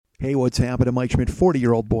Hey, what's happening? Mike Schmidt,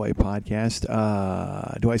 40-year-old boy podcast.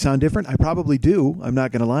 Do I sound different? I probably do. I'm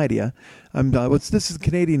not going to lie to you. This is the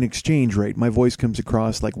Canadian exchange rate. My voice comes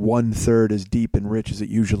across like 1/3 as deep and rich as it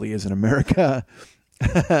usually is in America.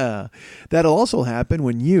 That'll also happen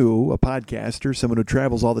when you, a podcaster, someone who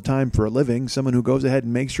travels all the time for a living, someone who goes ahead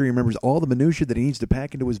and makes sure he remembers all the minutia that he needs to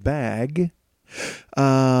pack into his bag,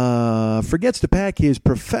 forgets to pack his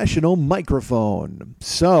professional microphone.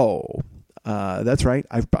 So... that's right.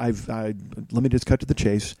 Let me just cut to the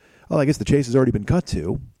chase. Well, I guess the chase has already been cut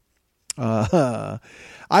to.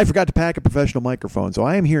 I forgot to pack a professional microphone, so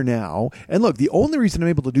I am here now. And look, the only reason I'm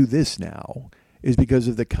able to do this now is because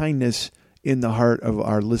of the kindness in the heart of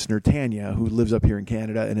our listener, Tanya, who lives up here in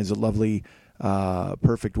Canada and is a lovely,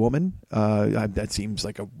 perfect woman. That seems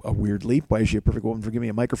like a weird leap. Why is she a perfect woman for giving me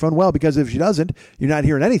a microphone? Well, because if she doesn't, you're not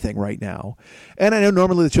hearing anything right now. And I know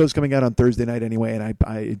normally the show's coming out on Thursday night anyway, and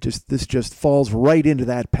this just falls right into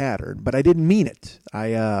that pattern. But I didn't mean it.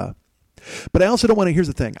 But I also don't want to. Here's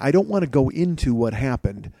the thing. I don't want to go into what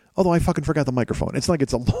happened. Although I fucking forgot the microphone. It's like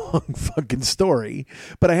it's a long fucking story,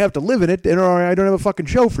 but I have to live in it, or I don't have a fucking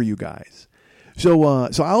show for you guys. So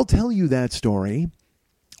I'll tell you that story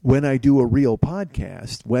when I do a real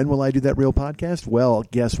podcast. When will I do that real podcast? Well,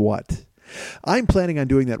 guess what? I'm planning on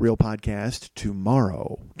doing that real podcast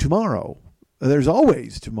tomorrow. Tomorrow. There's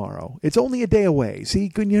always tomorrow. It's only a day away. See,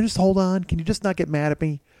 can you just hold on? Can you just not get mad at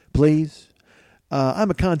me, please? I'm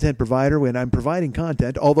a content provider when I'm providing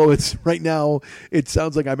content, although it's right now, it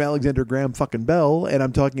sounds like I'm Alexander Graham fucking Bell and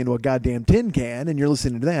I'm talking into a goddamn tin can and you're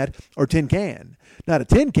listening to that, or tin can. Not a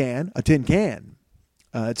tin can, a tin can.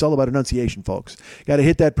 It's all about enunciation, folks. Got to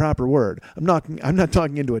hit that proper word. I'm not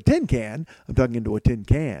talking into a tin can. I'm talking into a tin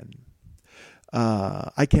can.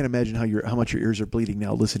 I can't imagine how much your ears are bleeding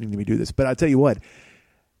now listening to me do this. But I'll tell you what,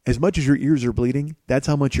 as much as your ears are bleeding, that's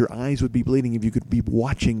how much your eyes would be bleeding if you could be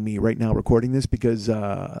watching me right now recording this, because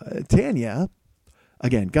Tanya,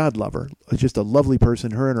 again, God love her, just a lovely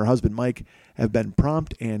person. Her and her husband, Mike, have been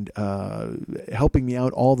prompt and helping me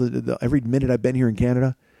out all the every minute I've been here in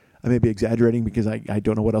Canada. I may be exaggerating because I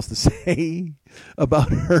don't know what else to say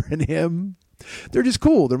about her and him. They're just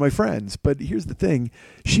cool. They're my friends. But here's the thing.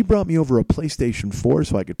 She brought me over a PlayStation 4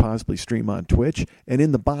 so I could possibly stream on Twitch. And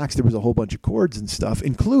in the box, there was a whole bunch of cords and stuff,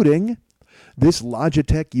 including this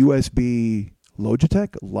Logitech USB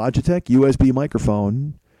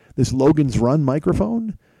microphone, this Logan's Run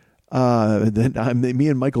microphone that me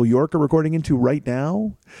and Michael York are recording into right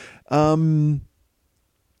now.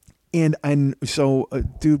 And so,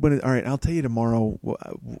 dude, all right, I'll tell you tomorrow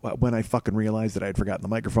when I fucking realized that I had forgotten the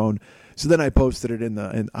microphone. So then I posted it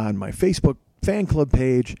on my Facebook fan club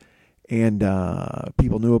page, and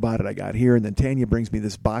people knew about it. I got here, and then Tanya brings me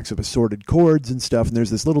this box of assorted cords and stuff, and there's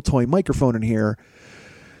this little toy microphone in here,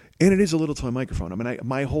 and it is a little toy microphone. I mean,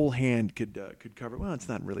 my whole hand could cover. Well, it's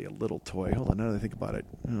not really a little toy. Hold on, now that I think about it,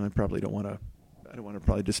 I probably don't want to. I don't want to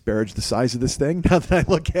probably disparage the size of this thing now that I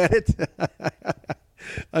look at it.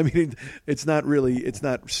 I mean, it's not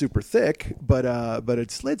super thick, but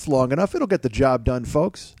it's long enough. It'll get the job done,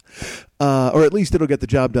 folks. Or at least it'll get the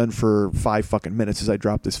job done for 5 fucking minutes as I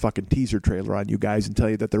drop this fucking teaser trailer on you guys and tell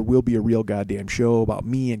you that there will be a real goddamn show about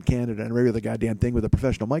me in Canada and every other goddamn thing with a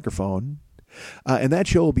professional microphone. And that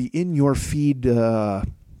show will be in your feed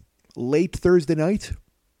late Thursday night.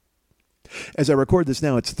 As I record this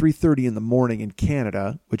now, it's 3:30 in the morning in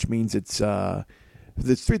Canada, which means it's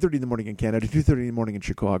 3:30 in the morning in Canada, 2:30 in the morning in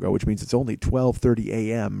Chicago, which means it's only 12:30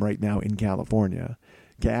 a.m. right now in California.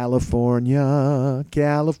 California.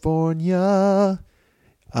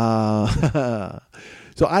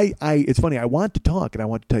 So it's funny. I want to talk and I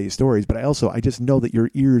want to tell you stories, but I just know that your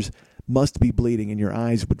ears must be bleeding and your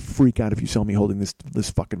eyes would freak out if you saw me holding this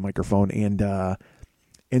fucking microphone.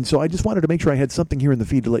 And so I just wanted to make sure I had something here in the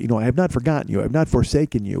feed to let you know I have not forgotten you. I have not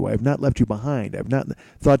forsaken you. I have not left you behind. I have not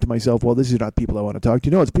thought to myself, well, this is not people I want to talk to.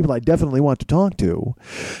 No, it's people I definitely want to talk to.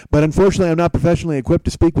 But unfortunately, I'm not professionally equipped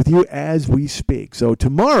to speak with you as we speak. So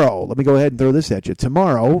tomorrow, let me go ahead and throw this at you.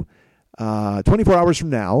 Tomorrow, 24 hours from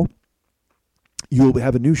now, you will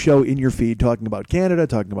have a new show in your feed talking about Canada,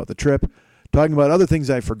 talking about the trip, talking about other things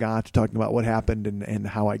I forgot, talking about what happened and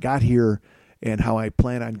how I got here, and how I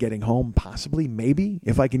plan on getting home, possibly, maybe,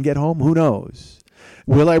 if I can get home, who knows?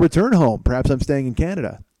 Will I return home? Perhaps I'm staying in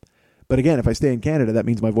Canada. But again, if I stay in Canada, that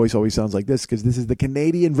means my voice always sounds like this, because this is the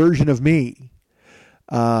Canadian version of me.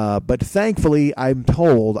 But thankfully, I'm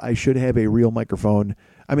told I should have a real microphone.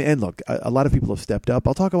 I mean, and look, a lot of people have stepped up.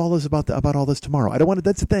 I'll talk about all this tomorrow. I don't want to,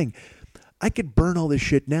 that's the thing. I could burn all this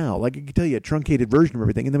shit now. Like, I could tell you a truncated version of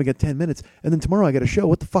everything, and then we got 10 minutes, and then tomorrow I got a show.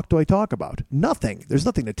 What the fuck do I talk about? Nothing. There's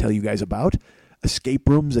nothing to tell you guys about. escape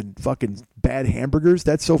rooms and fucking bad hamburgers.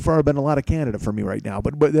 That's so far been a lot of Canada for me right now.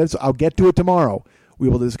 But I'll get to it tomorrow. We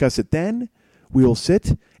will discuss it then. We will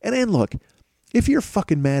sit. And then look, if you're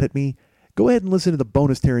fucking mad at me, go ahead and listen to the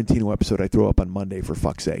bonus Tarantino episode I threw up on Monday, for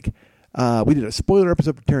fuck's sake. We did a spoiler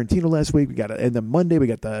episode for Tarantino last week. And then Monday we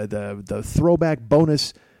got the throwback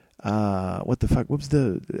bonus. What the fuck? What was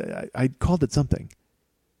I called it something.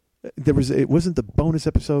 It wasn't the bonus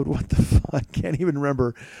episode. What the fuck? I can't even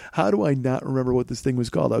remember. How do I not remember what this thing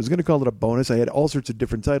was called? I was going to call it a bonus. I had all sorts of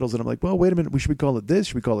different titles, and I'm like, well, wait a minute. Should we call it this?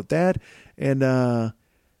 Should we call it that? And an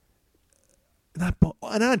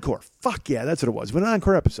encore. Fuck yeah, that's what it was. An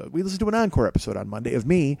encore episode. We listened to an encore episode on Monday of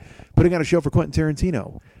me putting on a show for Quentin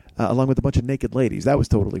Tarantino, along with a bunch of naked ladies. That was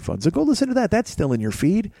totally fun. So go listen to that. That's still in your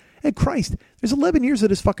feed. And Christ, there's 11 years of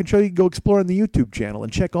this fucking show. You can go explore on the YouTube channel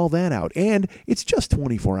and check all that out. And it's just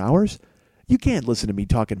 24 hours. You can't listen to me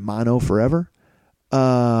talking mono forever.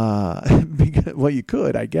 Well, you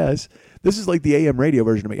could, I guess. This is like the AM radio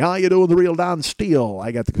version of me. How you doing, the real Don Steele?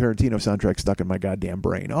 I got the Tarantino soundtrack stuck in my goddamn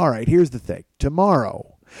brain. All right, here's the thing.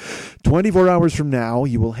 Tomorrow, 24 hours from now,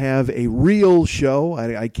 you will have a real show.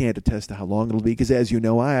 I can't attest to how long it'll be because, as you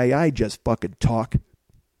know, I just fucking talk.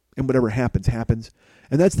 And whatever happens, happens.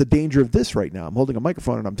 And that's the danger of this right now. I'm holding a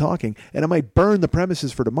microphone and I'm talking, and I might burn the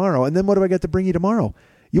premises for tomorrow. And then what do I get to bring you tomorrow?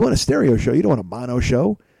 You want a stereo show. You don't want a mono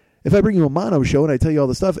show. If I bring you a mono show and I tell you all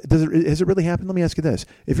the stuff, has it really happened? Let me ask you this.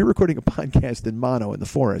 If you're recording a podcast in mono in the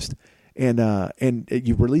forest and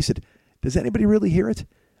you release it, does anybody really hear it?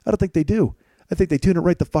 I don't think they do. I think they tune it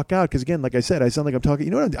right the fuck out because, again, like I said, I sound like I'm talking.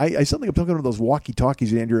 You know what? I sound like I'm talking to those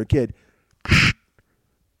walkie-talkies when you're a kid. Doing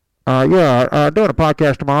a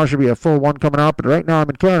podcast tomorrow. Should be a full one coming out, but right now I'm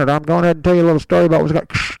in Canada. I'm going ahead and tell you a little story about what's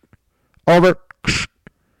got over.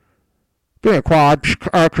 Give me a quad.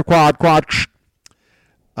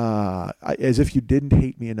 As if you didn't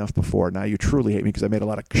hate me enough before. Now you truly hate me because I made a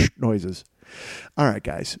lot of noises. All right,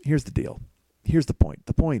 guys, here's the deal. Here's the point.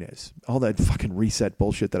 The point is, all that fucking reset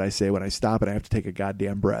bullshit that I say when I stop and I have to take a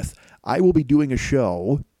goddamn breath. I will be doing a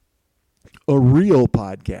show, a real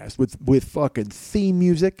podcast with fucking theme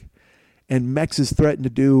music, and Mex has threatened to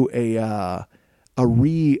do a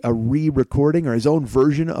re-recording or his own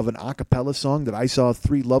version of an a cappella song that I saw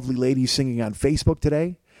three lovely ladies singing on Facebook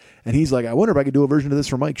today. And he's like, I wonder if I could do a version of this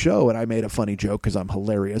for Mike's show. And I made a funny joke because I'm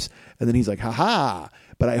hilarious. And then he's like, ha-ha.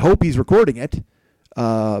 But I hope he's recording it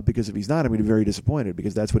because if he's not, I'm going to be very disappointed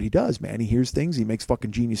because that's what he does, man. He hears things. He makes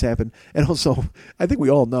fucking genius happen. And also, I think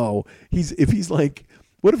we all know, if he's like,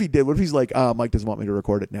 what if he did? What if he's like, Mike doesn't want me to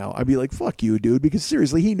record it now? I'd be like, fuck you, dude. Because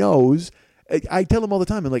seriously, he knows. I tell him all the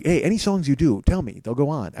time, I'm like, hey, any songs you do, tell me. They'll go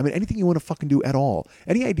on. I mean, anything you want to fucking do at all.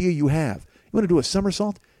 Any idea you have. You want to do a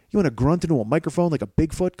somersault? You want to grunt into a microphone like a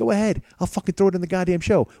Bigfoot? Go ahead. I'll fucking throw it in the goddamn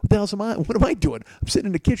show. What the hell what am I doing? I'm sitting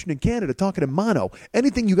in the kitchen in Canada talking in mono.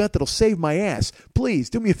 Anything you got that'll save my ass, please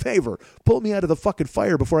do me a favor. Pull me out of the fucking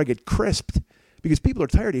fire before I get crisped. Because people are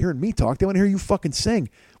tired of hearing me talk. They want to hear you fucking sing.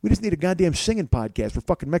 We just need a goddamn singing podcast where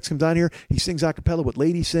fucking Mex comes on here. He sings a cappella what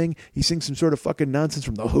ladies sing. He sings some sort of fucking nonsense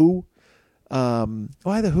from The Who.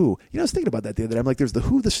 Why The Who? You know, I was thinking about that the other day. I'm like, there's The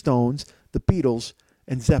Who, The Stones, The Beatles,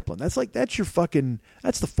 and Zeppelin. That's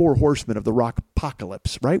the four horsemen of the rock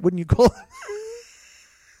apocalypse, right? Wouldn't you call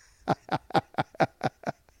it?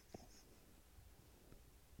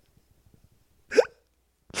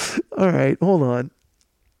 All right, hold on.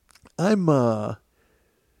 I'm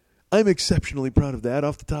exceptionally proud of that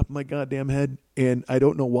off the top of my goddamn head, and I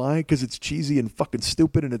don't know why, because it's cheesy and fucking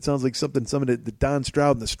stupid, and it sounds like something that Don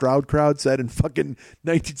Stroud and the Stroud crowd said in fucking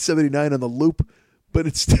 1979 on The Loop. But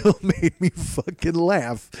it still made me fucking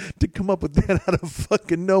laugh to come up with that out of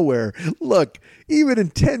fucking nowhere. Look, even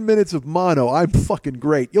in 10 minutes of mono, I'm fucking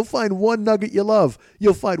great. You'll find one nugget you love.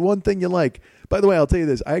 You'll find one thing you like. By the way, I'll tell you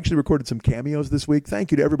this. I actually recorded some cameos this week.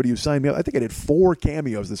 Thank you to everybody who signed me up. I think I did 4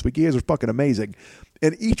 cameos this week. You guys are fucking amazing.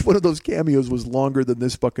 And each one of those cameos was longer than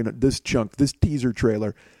this teaser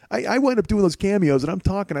trailer. I wind up doing those cameos, and I'm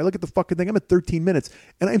talking. I look at the fucking thing. I'm at 13 minutes,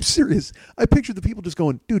 and I'm serious. I picture the people just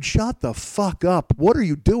going, dude, shut the fuck up. What are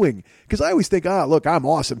you doing? Because I always think, look, I'm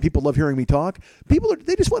awesome. People love hearing me talk. They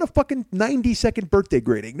just want a fucking 90-second birthday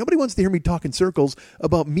greeting. Nobody wants to hear me talk in circles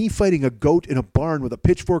about me fighting a goat in a barn with a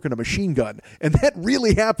pitchfork and a machine gun. And that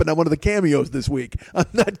really happened on one of the cameos this week. I'm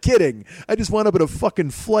not kidding. I just wound up at a fucking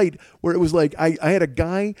flight where it was like, I had a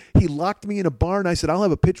guy, he locked me in a barn. I said, I'll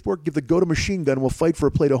have a pitchfork, give the goat a machine gun, and we'll fight for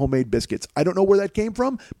a plate of homemade biscuits. I don't know where that came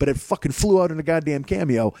from, but it fucking flew out in a goddamn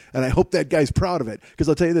cameo, and I hope that guy's proud of it. Because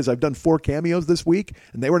I'll tell you this, I've done 4 cameos this week,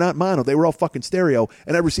 and they were not mono. They were all fucking stereo,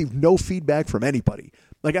 and I received no feedback from anybody.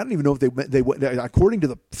 Like, I don't even know if they according to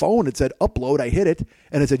the phone, it said upload. I hit it,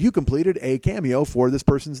 and it said, you completed a cameo for this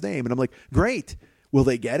person's name. And I'm like, great. Will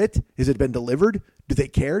they get it? Has it been delivered? Do they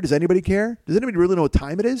care? Does anybody care? Does anybody really know what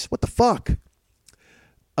time it is? What the fuck?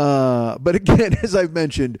 But again, as I've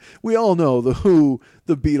mentioned, we all know the Who,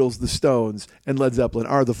 the Beatles, the Stones, and Led Zeppelin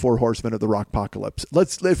are the four horsemen of the rock apocalypse.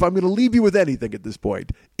 If I'm going to leave you with anything at this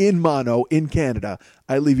point, in mono, in Canada,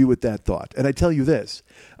 I leave you with that thought. And I tell you this,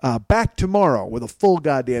 back tomorrow with a full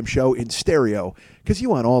goddamn show in stereo, because you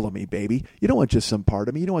want all of me, baby. You don't want just some part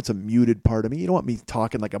of me. You don't want some muted part of me. You don't want me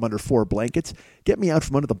talking like I'm under four blankets. Get me out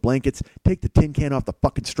from under the blankets, take the tin can off the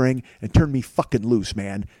fucking string, and turn me fucking loose,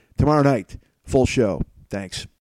 man. Tomorrow night, full show. Thanks.